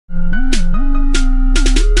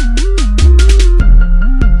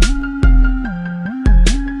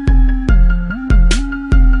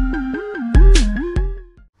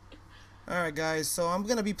guys, so I'm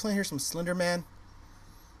gonna be playing here some Slender Man.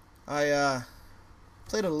 I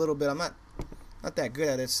played it a little bit. I'm not that good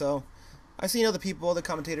at it, so I've seen other people, other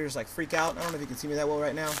commentators like freak out. I don't know if you can see me that well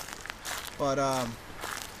right now, but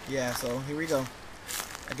yeah. So here we go.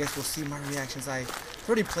 I guess we'll see my reactions. I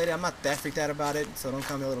already played it. I'm not that freaked out about it, so don't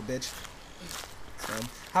call me a little bitch. So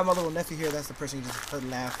I have my little nephew here. That's the person you just heard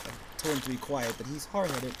laugh. I told him to be quiet, but he's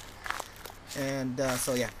hard-headed. And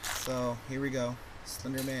so yeah. So here we go.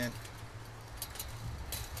 Slender Man.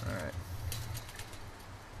 Alright.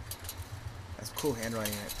 That's cool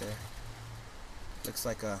handwriting right there. Looks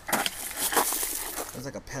like a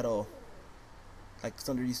pedo. Like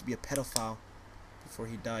Slender used to be a pedophile before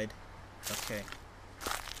he died. Okay.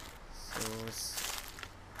 So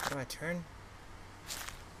how do I turn?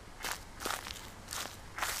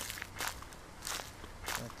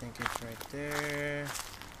 I think it's right there.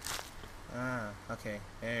 Ah, okay.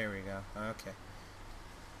 There we go. Okay.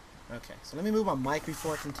 Okay, so let me move my mic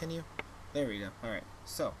before I continue. There we go. Alright,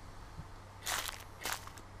 so.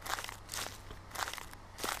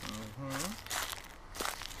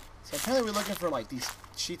 So apparently we're looking for like these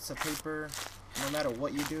sheets of paper. No matter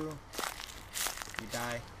what you do, you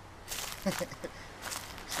die.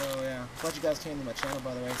 So yeah, glad you guys came to my channel,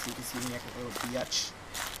 by the way, so you can see me like a little biatch.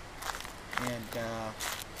 And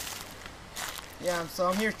yeah, so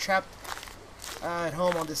I'm here trapped at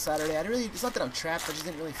home on this Saturday. It's not that I'm trapped, I just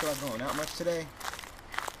didn't really feel like going out much today.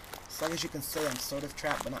 So I guess you can say I'm sort of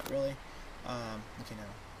trapped, but not really. Okay, now.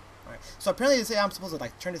 Alright, so apparently they say I'm supposed to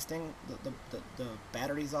like turn this thing, the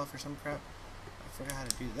batteries off or some crap. I forgot how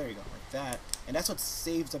to do it. There you go, like that. And that's what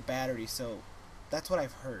saves the battery, so that's what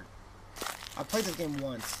I've heard. I played this game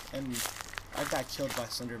once, and I got killed by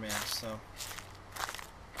Slender Man, so.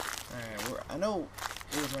 Alright, I know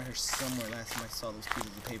it was right here somewhere last time I saw those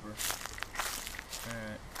pieces of paper.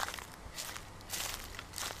 Alright.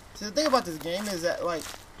 So the thing about this game is that, like,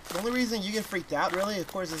 the only reason you get freaked out, really, of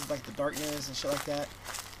course, is, like, the darkness and shit like that.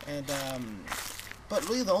 And, but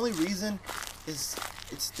really the only reason is,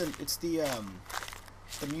 it's the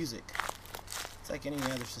music. It's like any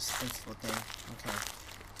other suspenseful thing. Okay.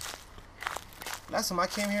 Last time I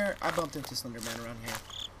came here, I bumped into Slender Man around here.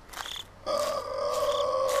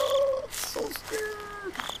 I'm so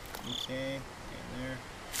scared. Okay, in there.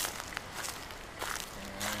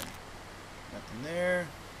 Alright. Nothing there.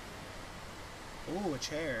 Ooh, a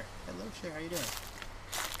chair. Hello, chair. How you doing?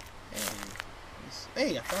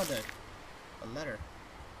 Hey, I found a letter.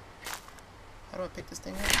 How do I pick this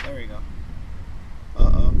thing up? There we go.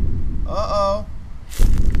 Uh-oh. Uh-oh.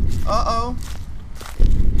 Uh-oh.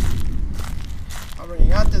 I'm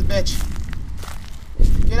running out this bitch.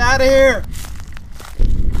 Get out of here!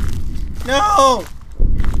 No!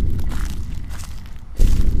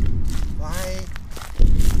 Why?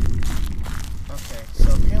 Okay,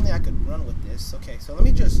 so apparently I could run with this. Okay, so let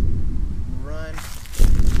me just run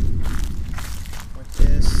with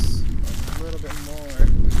this a little bit more.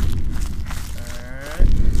 Alright.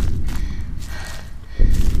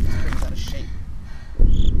 This thing's out of shape.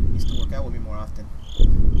 Needs to work out with me more often.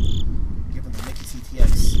 Given the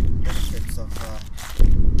Mickeyctx benefits of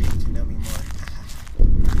getting to know me more.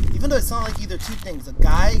 Even though it sounded like either two things, a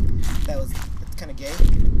guy that's kind of gay,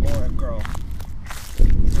 or a girl.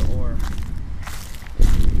 Either or.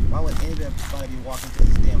 Why would anybody be walking through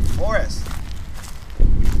this damn forest?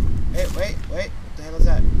 Hey, wait, what the hell is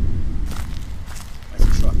that? That's a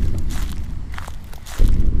truck.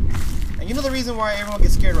 And you know the reason why everyone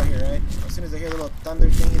gets scared right here, right? As soon as they hear the little thunder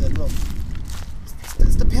thingy, the little...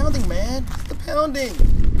 It's the pounding, man! It's the pounding!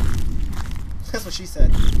 That's what she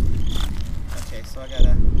said. Okay, so I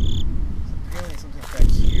gotta... So apparently something back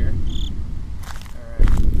here. Alright.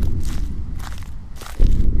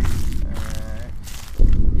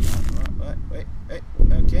 Alright. Wait.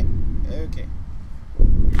 Okay. Okay.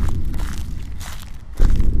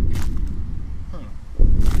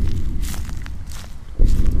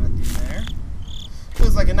 Nothing there.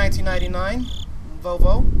 Looks like a 1999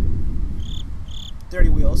 Volvo. Dirty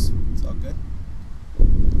wheels. It's all good.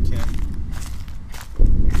 Okay.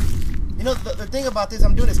 You know, the thing about this,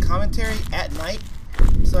 I'm doing this commentary at night,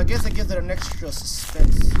 so I guess it gives it an extra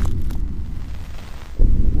suspense.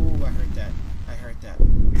 Ooh, I heard that.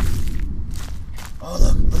 Oh,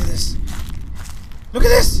 look at this. Look at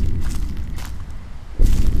this!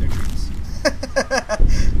 They're trees.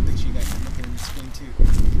 Make sure you guys are looking in the screen too.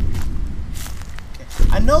 Okay.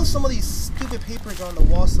 I know some of these stupid papers are on the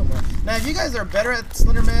wall somewhere. Now, if you guys are better at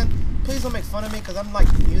Slender Man, please don't make fun of me, because I'm like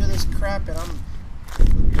new to this crap, and I'm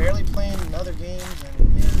barely playing other games,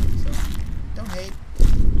 and yeah, so don't hate.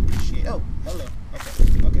 Appreciate. Oh, hello.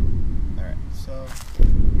 Okay. Alright, so.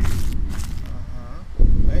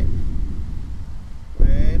 Wait.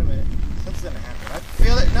 It's gonna happen. I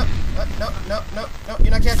feel it. No, no, no, no, no. You're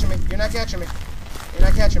not catching me. You're not catching me. You're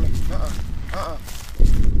not catching me.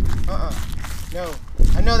 No.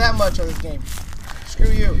 I know that much of this game. Screw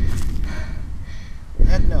you.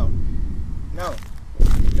 Heck no. No.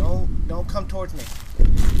 Don't come towards me.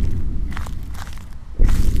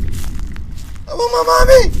 I want my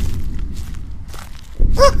mommy!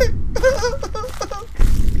 Mommy.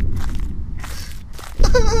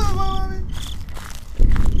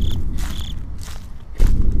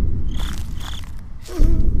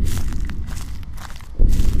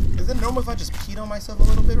 Is it normal if I just peed on myself a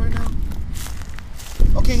little bit right now?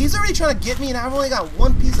 Okay, he's already trying to get me and I've only got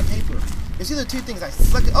one piece of paper. It's either two things. I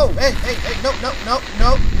suck it. Oh, hey, no, you're not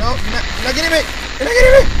getting me. You're not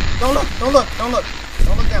getting me. Don't look. Don't look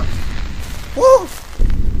down. Woo!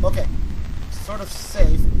 Okay. Sort of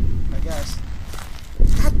safe, I guess.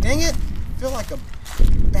 God dang it. I feel like a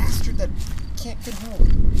bastard that can't get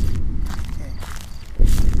home. Okay.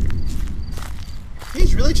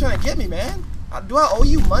 He's really trying to get me, man. Do I owe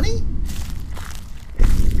you money? I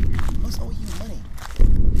must owe you money.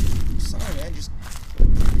 I'm sorry, man.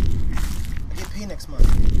 I get paid next month.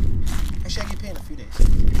 Actually, I get paid in a few days.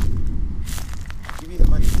 I'll give you the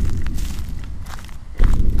money.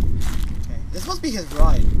 Okay. This must be his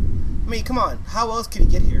ride. I mean, come on. How else could he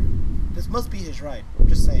get here? This must be his ride. I'm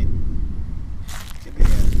just saying. Could be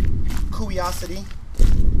a curiosity.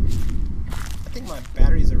 I think my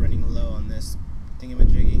batteries are running low on this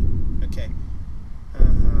thingamajiggy. Okay.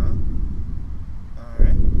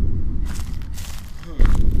 Alright.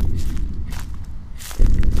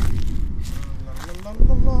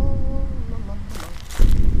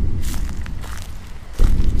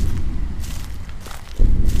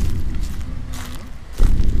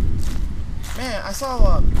 Man, I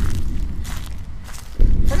saw I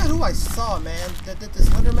forgot who I saw, man. That did this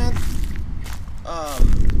Slender man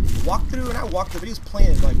walk through, and I walked through, but he was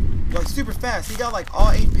playing like super fast. He got like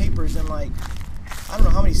all 8 papers in like I don't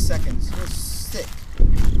know how many seconds. It was sick.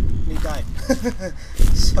 And he died.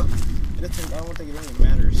 So I don't think it really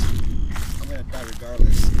matters. I'm gonna die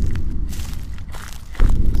regardless.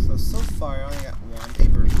 So far I only got 1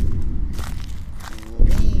 paper.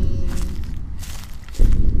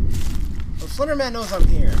 So Slenderman knows I'm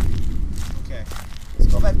here. Okay.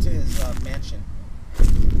 Let's go back to his mansion.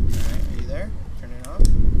 Alright, are you there? Turn it off.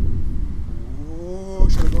 Ooh,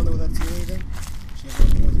 should I go in there without seeing anything? Should I go in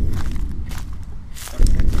there without seeing anything?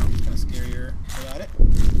 Okay, heck no, it's kind of scarier without it.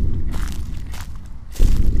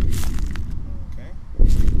 Okay.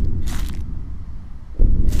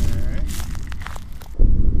 Alright.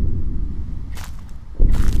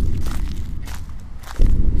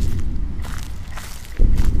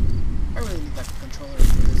 I really need like a controller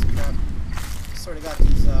for this crap. Sort of got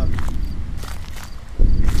these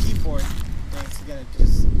keyboard things are gonna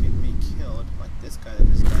just get me killed, like this guy that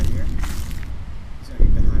just died here. He's gonna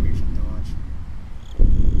be behind me or something. Watch.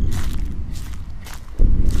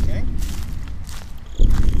 Okay.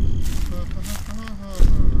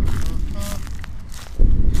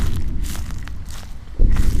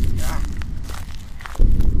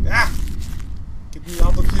 Get me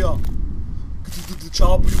out of here. The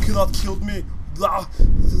job, you cannot kill me.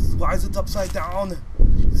 Why is it upside down?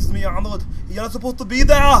 This is me, Arnold. You're not supposed to be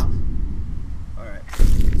there. Alright.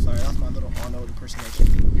 Sorry, that's my little Arnold impersonation.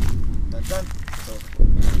 Done. It's over.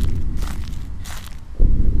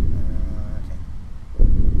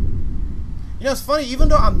 Okay. You know, it's funny, even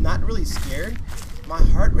though I'm not really scared, my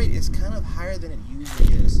heart rate is kind of higher than it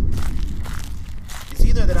usually is. It's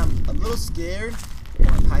either that I'm a little scared or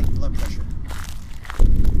I have high blood pressure.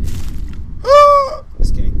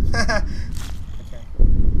 Just kidding. Okay.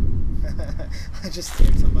 I just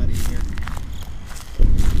scared somebody here.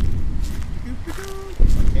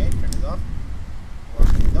 Okay, turn this off. Walk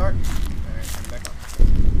in the dark. Alright, turn it back on.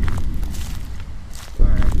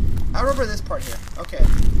 Alright. I remember this part here. Okay. I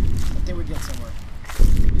think we're getting somewhere.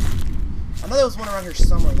 I know there was one around here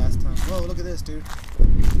somewhere last time. Whoa, look at this, dude.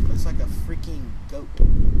 Looks like a freaking goat.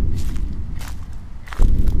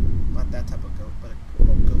 Not that type of goat, but a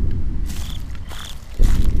goat.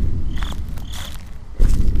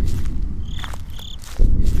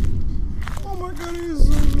 Oh my god, he's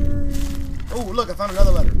so scary. Oh, look, I found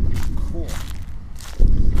another letter. Cool.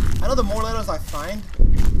 I know the more letters I find,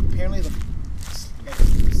 apparently the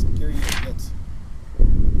scarier it gets.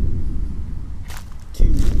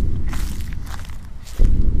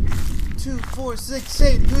 2, 4, 6,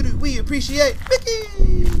 8. Who do we appreciate? Mickey!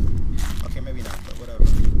 Okay, maybe not, but whatever.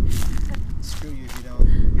 Screw you if you don't.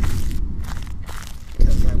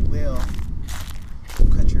 Because I will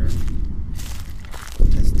cut your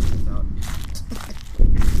testicles out.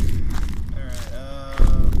 Alright,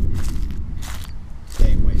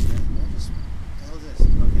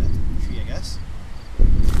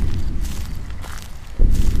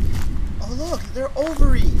 They're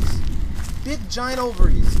ovaries. Big giant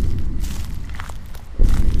ovaries.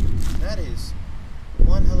 That is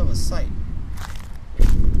one hell of a sight.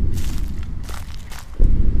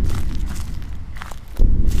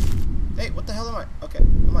 Hey, what the hell am I? Okay,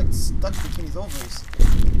 I'm like stuck between these ovaries.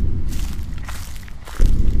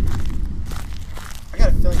 I got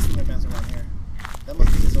a feeling Slender Man's around here. That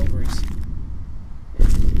must be his ovaries.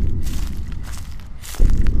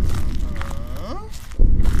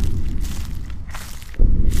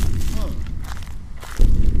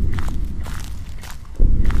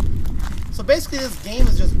 So basically this game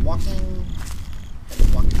is just walking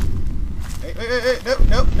and walking. Hey,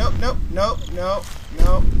 nope, no.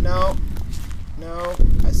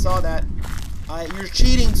 I saw that. You're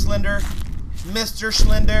cheating, Slender. Mr.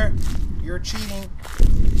 Slender. You're cheating.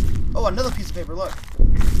 Oh, another piece of paper, look.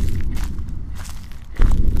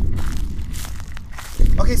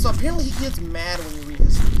 Okay, so apparently he gets mad when you read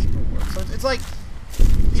his paperwork. So it's like,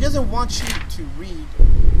 he doesn't want you to read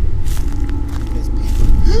his paper.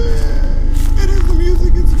 It is the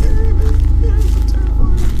music, it's scary, man. It is so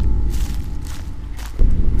terrifying.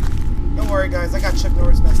 Don't worry, guys, I got Chuck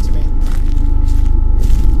Norris next to me.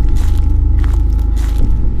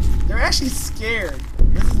 They're actually scared.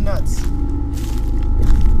 This is nuts.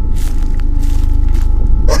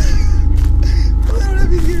 Well, they don't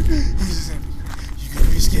have me here. He's just saying, you're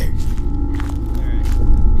gonna be scared. Alright.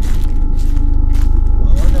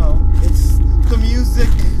 Oh no, it's the music.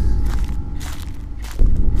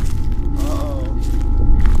 Uh-oh.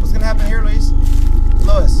 What's gonna happen here, Lois?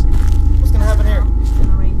 Lois, what's gonna happen here? It's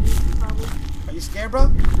gonna rain probably. Are you scared, bro?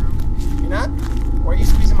 No. You're not? Or are you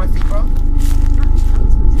squeezing my feet, bro? I'm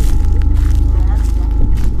squeezing it. Yeah, that's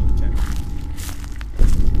okay. Check.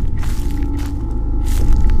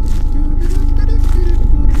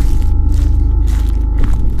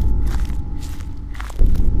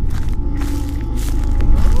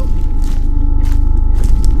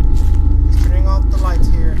 Just turning off the lights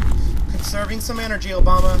here. Conserving some energy,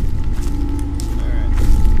 Obama. Alright.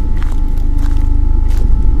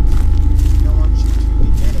 Don't want you to be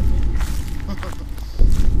mad at me.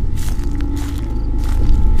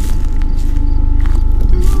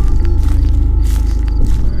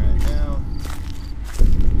 Alright, now.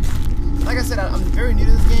 Like I said, I'm very new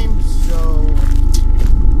to this game, so.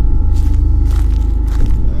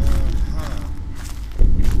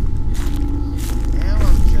 Now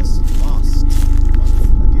I'm just lost once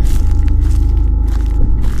again.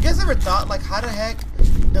 You guys ever thought, like, how the heck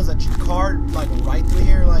does a car, like, right through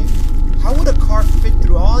here? Like, how would a car fit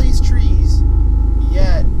through all these trees,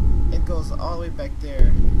 yet it goes all the way back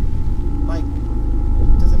there? Like,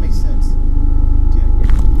 doesn't make sense. Okay.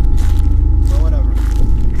 Well, whatever.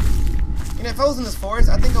 You know, if I was in this forest,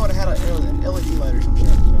 I think I would have had an LED light or some shit,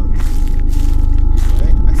 you know?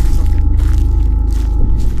 Right? I see something.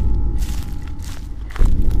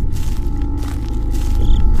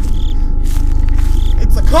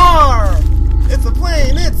 It's a car! It's a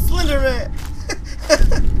plane! It's Slenderman!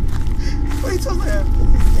 What are you talking about? Pick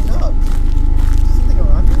this thing up. Is this thing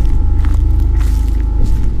around here?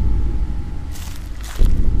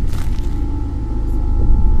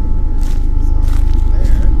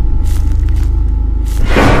 There.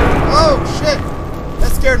 Oh shit!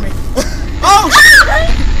 That scared me. Oh shit!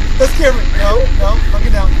 That scared me. No, look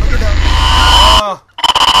it down, look it down.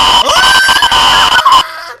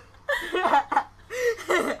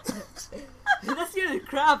 That scared the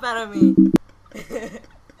crap out of me.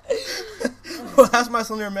 Well, that's my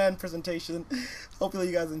Slender Man presentation. Hopefully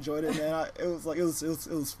you guys enjoyed it, man. It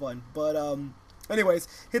was fun. But anyways,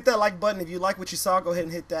 hit that like button if you like what you saw. Go ahead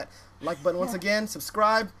and hit that like button once again.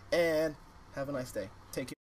 Subscribe and have a nice day. Take care.